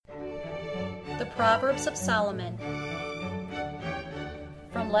The Proverbs of Solomon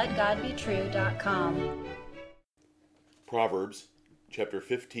from LetGodBetrue.com. Proverbs chapter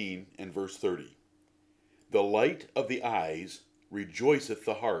 15 and verse 30. The light of the eyes rejoiceth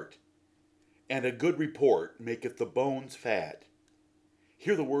the heart, and a good report maketh the bones fat.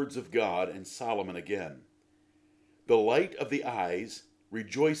 Hear the words of God and Solomon again. The light of the eyes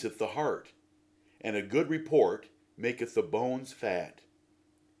rejoiceth the heart, and a good report maketh the bones fat.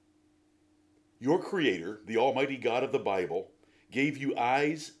 Your Creator, the Almighty God of the Bible, gave you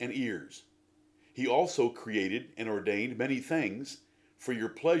eyes and ears. He also created and ordained many things for your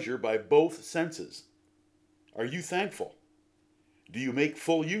pleasure by both senses. Are you thankful? Do you make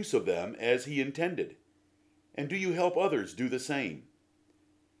full use of them as He intended? And do you help others do the same?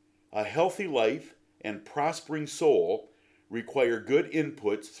 A healthy life and prospering soul require good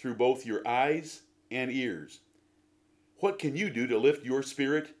inputs through both your eyes and ears. What can you do to lift your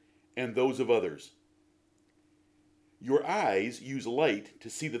spirit and those of others? Your eyes use light to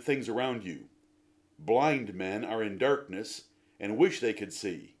see the things around you. Blind men are in darkness and wish they could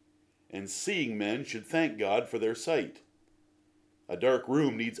see, and seeing men should thank God for their sight. A dark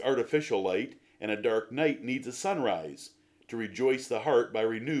room needs artificial light, and a dark night needs a sunrise to rejoice the heart by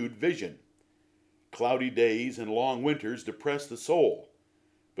renewed vision. Cloudy days and long winters depress the soul,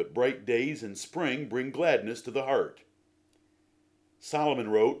 but bright days and spring bring gladness to the heart. Solomon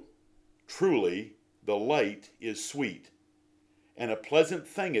wrote, "Truly, the light is sweet, and a pleasant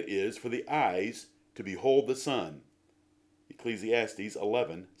thing it is for the eyes to behold the sun." Ecclesiastes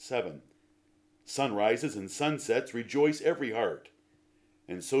 11:7. Sunrises and sunsets rejoice every heart,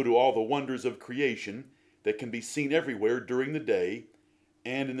 and so do all the wonders of creation that can be seen everywhere during the day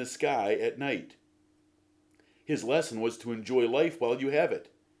and in the sky at night. His lesson was to enjoy life while you have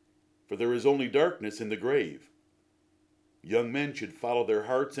it, for there is only darkness in the grave. Young men should follow their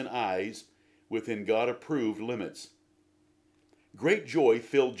hearts and eyes within God-approved limits. Great joy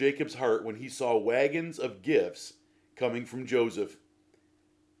filled Jacob's heart when he saw wagons of gifts coming from Joseph.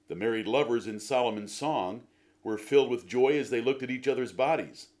 The married lovers in Solomon's song were filled with joy as they looked at each other's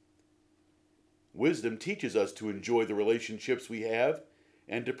bodies. Wisdom teaches us to enjoy the relationships we have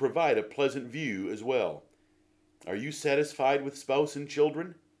and to provide a pleasant view as well. Are you satisfied with spouse and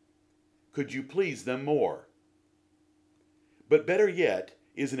children? Could you please them more? But better yet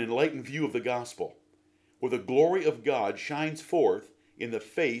is an enlightened view of the gospel, where the glory of God shines forth in the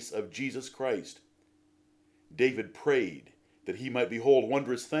face of Jesus Christ. David prayed that he might behold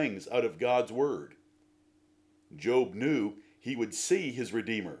wondrous things out of God's word. Job knew he would see his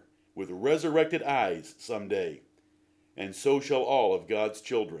Redeemer with resurrected eyes someday, and so shall all of God's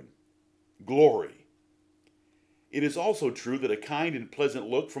children. Glory! It is also true that a kind and pleasant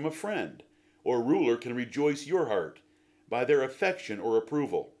look from a friend or ruler can rejoice your heart by their affection or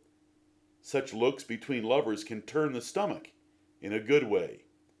approval. Such looks between lovers can turn the stomach in a good way.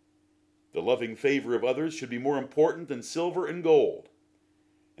 The loving favor of others should be more important than silver and gold,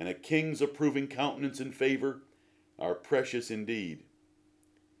 and a king's approving countenance and favor are precious indeed.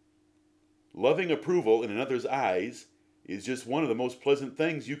 Loving approval in another's eyes is just one of the most pleasant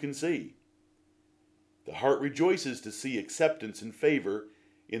things you can see. The heart rejoices to see acceptance and favor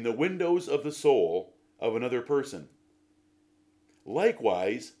in the windows of the soul of another person.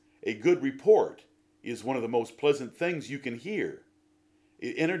 Likewise, a good report is one of the most pleasant things you can hear.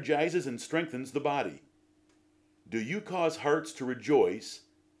 It energizes and strengthens the body. Do you cause hearts to rejoice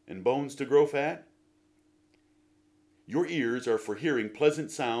and bones to grow fat? Your ears are for hearing pleasant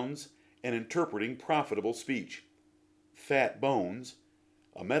sounds and interpreting profitable speech. Fat bones,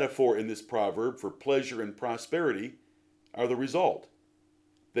 a metaphor in this proverb for pleasure and prosperity, are the result.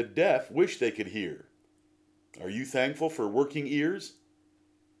 The deaf wish they could hear. Are you thankful for working ears?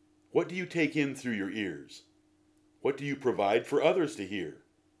 What do you take in through your ears? What do you provide for others to hear?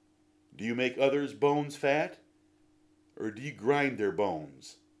 Do you make others' bones fat? Or do you grind their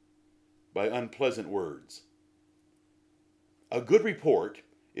bones by unpleasant words? A good report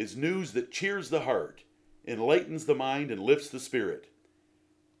is news that cheers the heart, enlightens the mind, and lifts the spirit.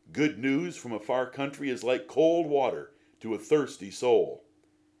 Good news from a far country is like cold water to a thirsty soul.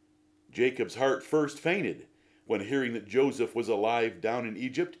 Jacob's heart first fainted when hearing that Joseph was alive down in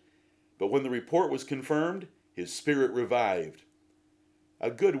Egypt, but when the report was confirmed, his spirit revived.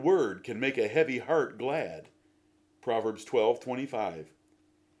 A good word can make a heavy heart glad. Proverbs 12:25.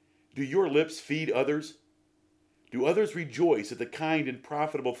 Do your lips feed others? Do others rejoice at the kind and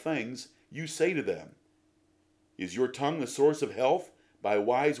profitable things you say to them? Is your tongue the source of health by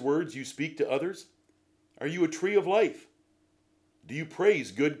wise words you speak to others? Are you a tree of life? Do you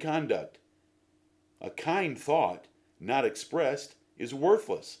praise good conduct? A kind thought, not expressed, is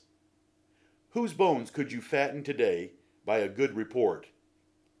worthless. Whose bones could you fatten today by a good report?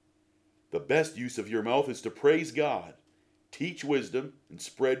 The best use of your mouth is to praise God, teach wisdom, and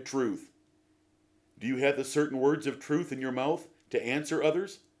spread truth. Do you have the certain words of truth in your mouth to answer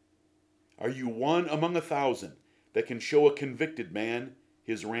others? Are you one among 1,000 that can show a convicted man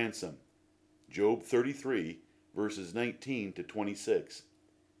his ransom? Job 33, verses 19 to 26.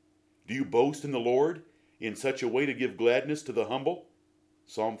 Do you boast in the Lord in such a way to give gladness to the humble?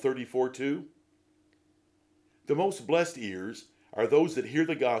 Psalm 34:2. The most blessed ears are those that hear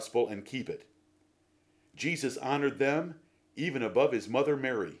the gospel and keep it. Jesus honored them even above his mother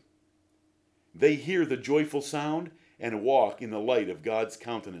Mary. They hear the joyful sound and walk in the light of God's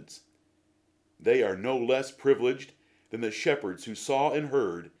countenance. They are no less privileged than the shepherds who saw and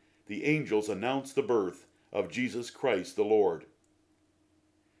heard the angels announce the birth of Jesus Christ the Lord.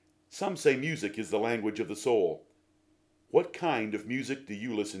 Some say music is the language of the soul. What kind of music do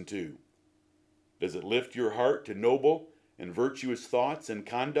you listen to? Does it lift your heart to noble and virtuous thoughts and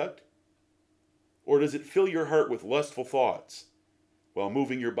conduct? Or does it fill your heart with lustful thoughts while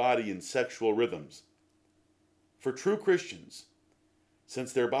moving your body in sexual rhythms? For true Christians,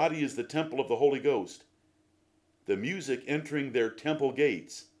 since their body is the temple of the Holy Ghost, the music entering their temple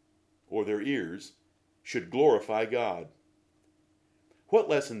gates, or their ears, should glorify God. What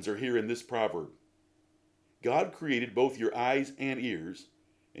lessons are here in this proverb? God created both your eyes and ears,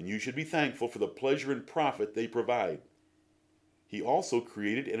 and you should be thankful for the pleasure and profit they provide. He also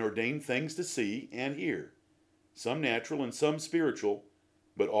created and ordained things to see and hear, some natural and some spiritual,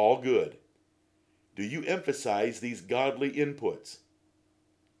 but all good. Do you emphasize these godly inputs?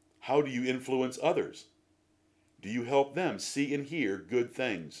 How do you influence others? Do you help them see and hear good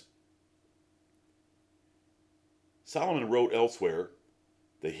things? Solomon wrote elsewhere,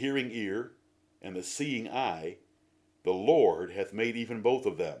 "The hearing ear and the seeing eye, the Lord hath made even both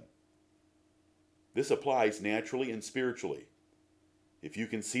of them." This applies naturally and spiritually. If you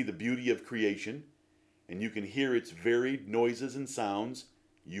can see the beauty of creation, and you can hear its varied noises and sounds,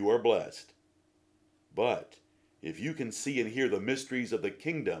 you are blessed. But if you can see and hear the mysteries of the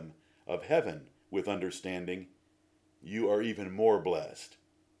kingdom of heaven with understanding, you are even more blessed.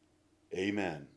 Amen.